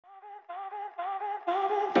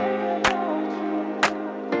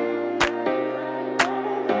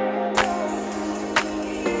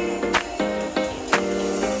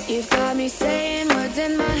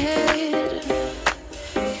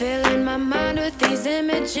with these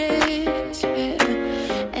images, yeah.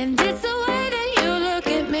 And it's the way that you look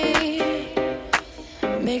at me,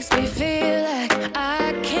 makes me feel like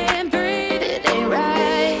I can't breathe. It ain't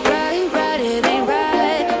right, right, right, it ain't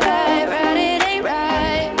right, right, right, it ain't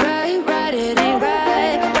right, right, right, it ain't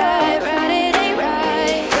right, right, right, it ain't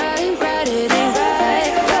right, right, right, it ain't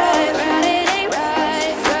right, right, right, it ain't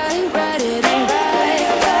right, right, right, it ain't right,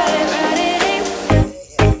 right, right, it ain't.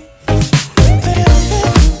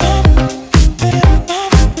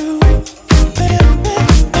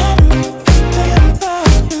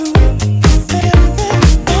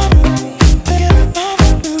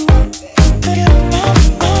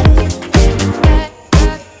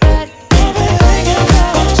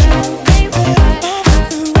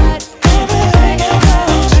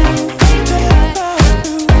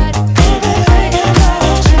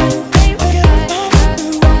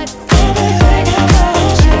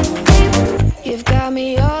 You've got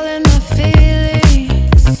me all in my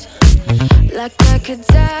feelings, like I could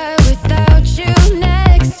die without you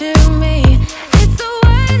next to me. It's the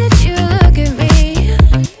way that you look at me,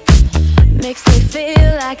 makes me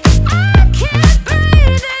feel like I can't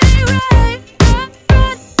breathe. It ain't right, right,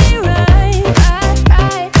 right, ain't right, right,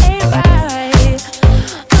 right, ain't right.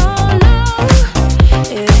 Oh no,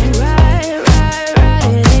 it ain't right, right, right,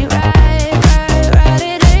 it ain't right, right, right,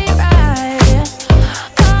 it ain't right.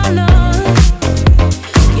 Oh no.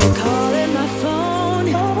 You're calling my phone,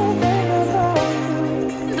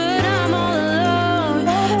 but I'm all alone,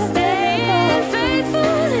 staying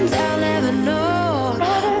faithful, and I'll never know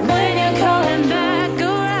when you're calling back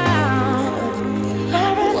around.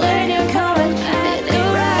 When you're calling back, it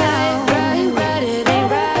ain't right, right, right, it ain't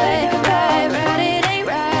right, right, right, it ain't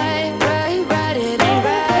right, right, right, it ain't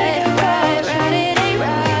right, right, right, it ain't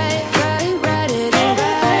right, right, right, it ain't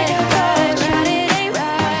right, right, right, it ain't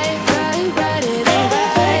right, right, right, it ain't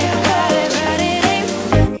right, right, right, it ain't.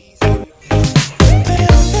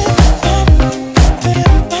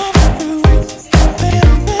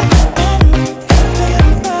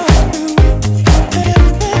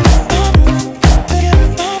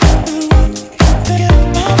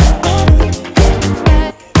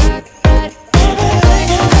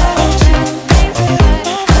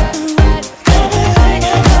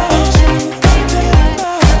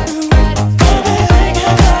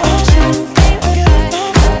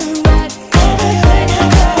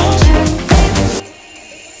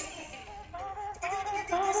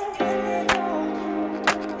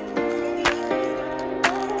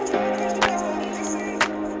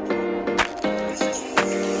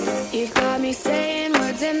 You've got me saying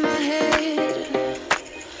words in my head,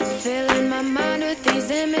 filling my mind with these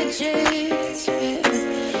images, yeah.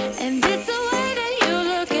 And it's the way that you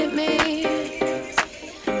look at me,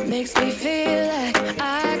 makes me feel like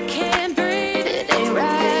I can't breathe. It ain't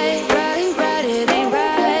right, right, right, it ain't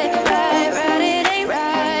right, right, right, it ain't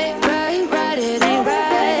right, right, right, it ain't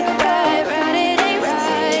right, right, right, it ain't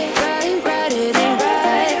right, right, right, it ain't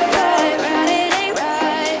right, right, right, it ain't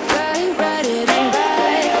right, right, right, it ain't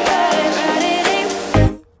right, right, right, it ain't.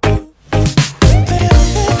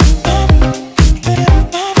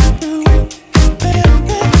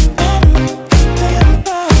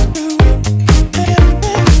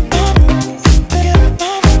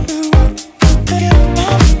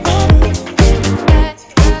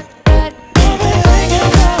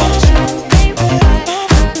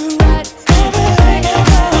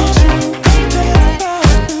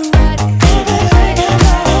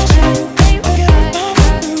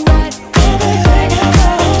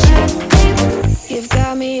 You've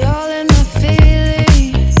got me all in my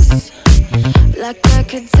feelings, like I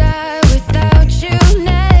could die without you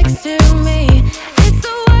next to me. It's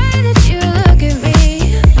the way that you look at me,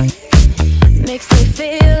 makes me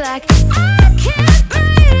feel like I can't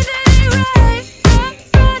breathe. It ain't right, right,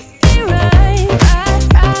 right, ain't right, right,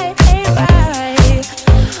 right, ain't right.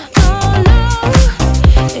 Oh no,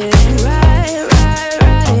 it ain't right, right,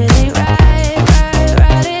 right, it ain't right, right,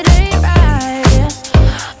 right, it ain't right.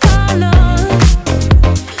 Oh no.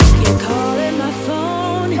 You're calling my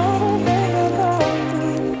phone,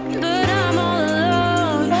 but I'm all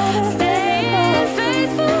alone, staying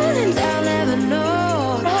faithful, and I'll never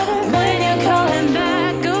know when you're calling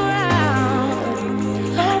back around.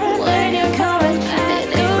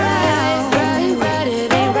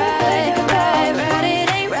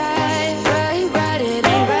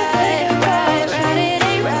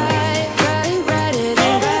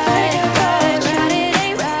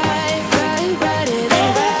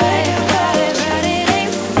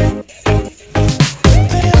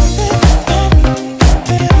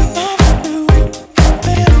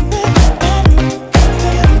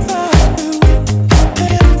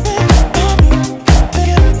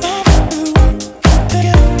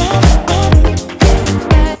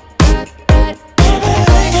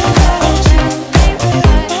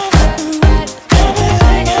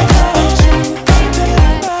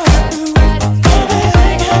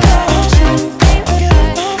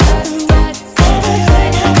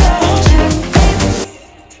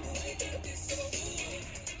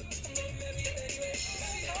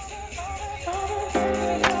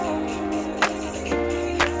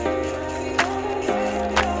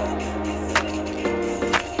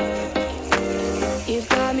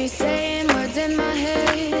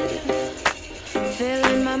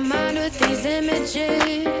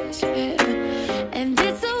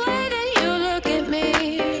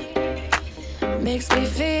 makes me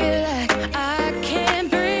feel like I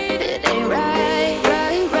can't breathe. It ain't right,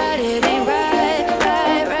 right, right. It ain't right,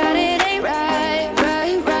 right, right. It ain't right,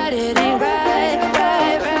 right, right. It ain't right,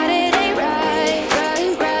 right, right. It ain't right,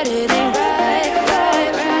 right, right. It ain't right,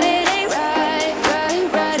 right, right. It ain't right, right,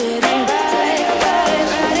 right. It ain't right, right,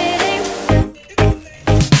 right. It ain't.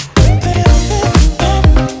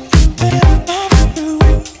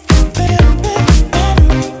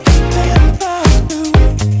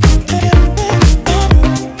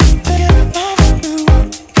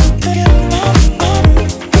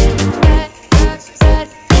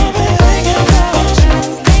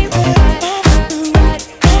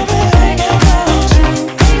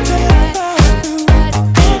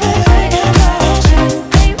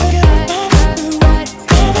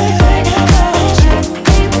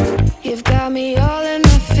 You've got me all in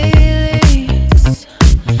my feelings,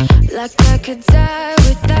 like I could die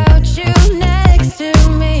without you next to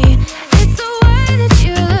me. It's the way that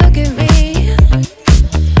you look at me,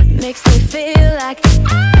 makes me feel like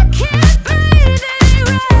I can't breathe. It ain't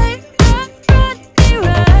right, right, right. Ain't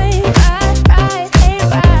right, right, right. Ain't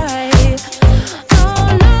right. Oh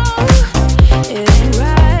no, it ain't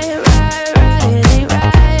right, right, right. It ain't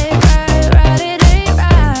right, right, right. It ain't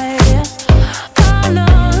right. Oh no.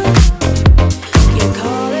 You're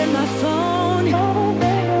calling my phone,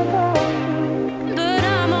 but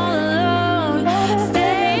I'm all alone.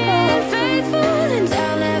 Staying faithful and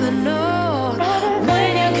I'll never know when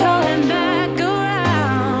you're coming back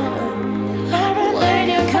around. When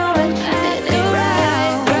you're coming back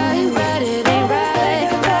around. Right, right, it ain't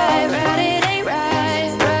right, right, right. It ain't right,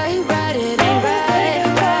 right, right. It ain't right,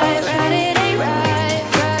 right, right. It ain't right,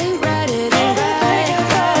 right, right. It ain't right,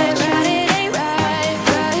 right, right. It ain't right,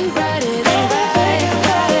 right, right. It ain't right,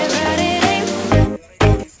 right, right. It ain't.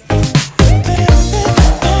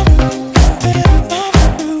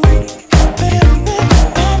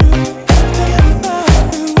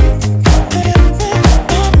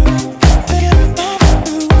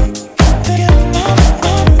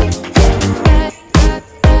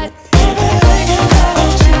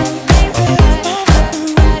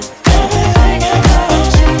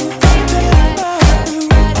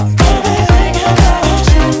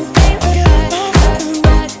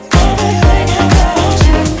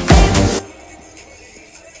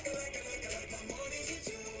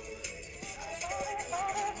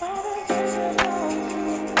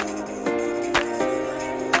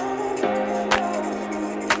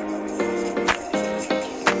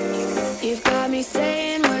 You've got me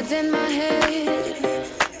saying words in my head,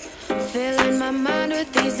 filling my mind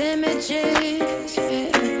with these images,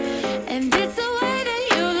 yeah. And it's the way that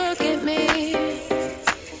you look at me,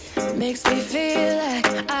 makes me feel like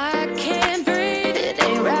I can't breathe. It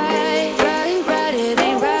ain't right, right, right. It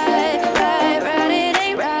ain't right, right, right. It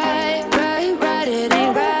ain't right, right, right. It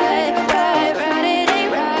ain't right, right, right. It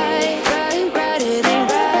ain't right, right, right. It ain't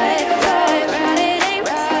right, right, right. It ain't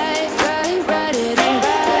right, right, right. It ain't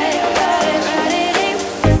right, right, right. It ain't.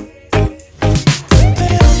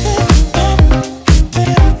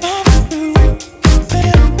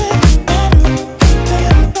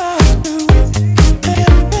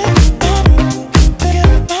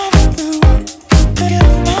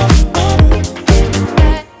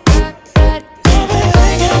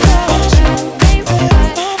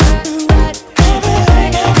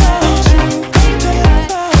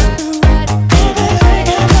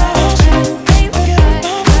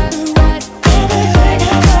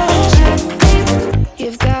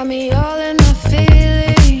 You've got me all in my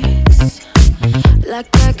feelings, like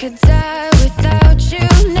I could die without you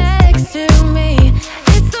next to me.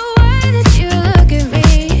 It's the way that you look at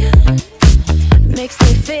me, makes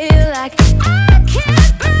me feel like I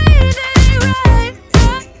can't breathe. It ain't right,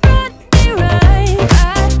 right, right. Ain't right,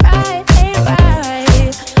 right, right. Ain't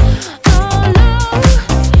right. Oh no,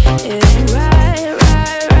 it ain't right,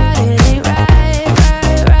 right, right. It ain't right,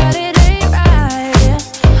 right, right. It ain't right.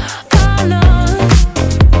 Oh no.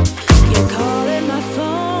 You're calling my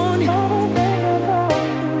phone,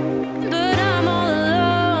 but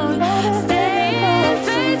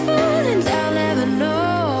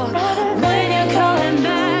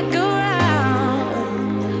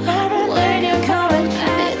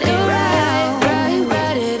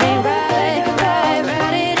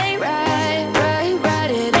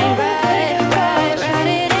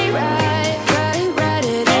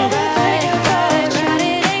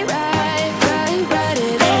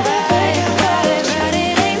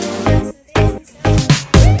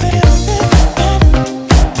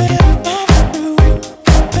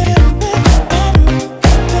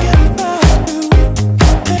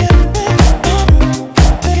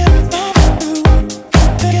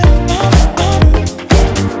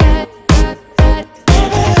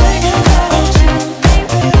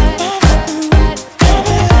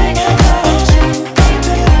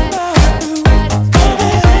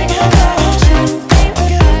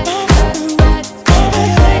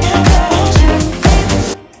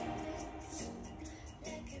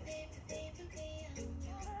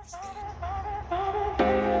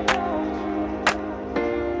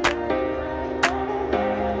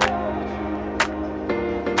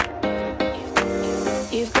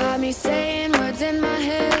me saying words in my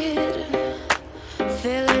head,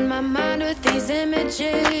 filling my mind with these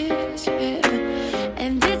images, yeah.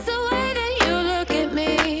 And it's the way that you look at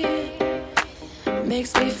me,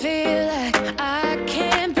 makes me feel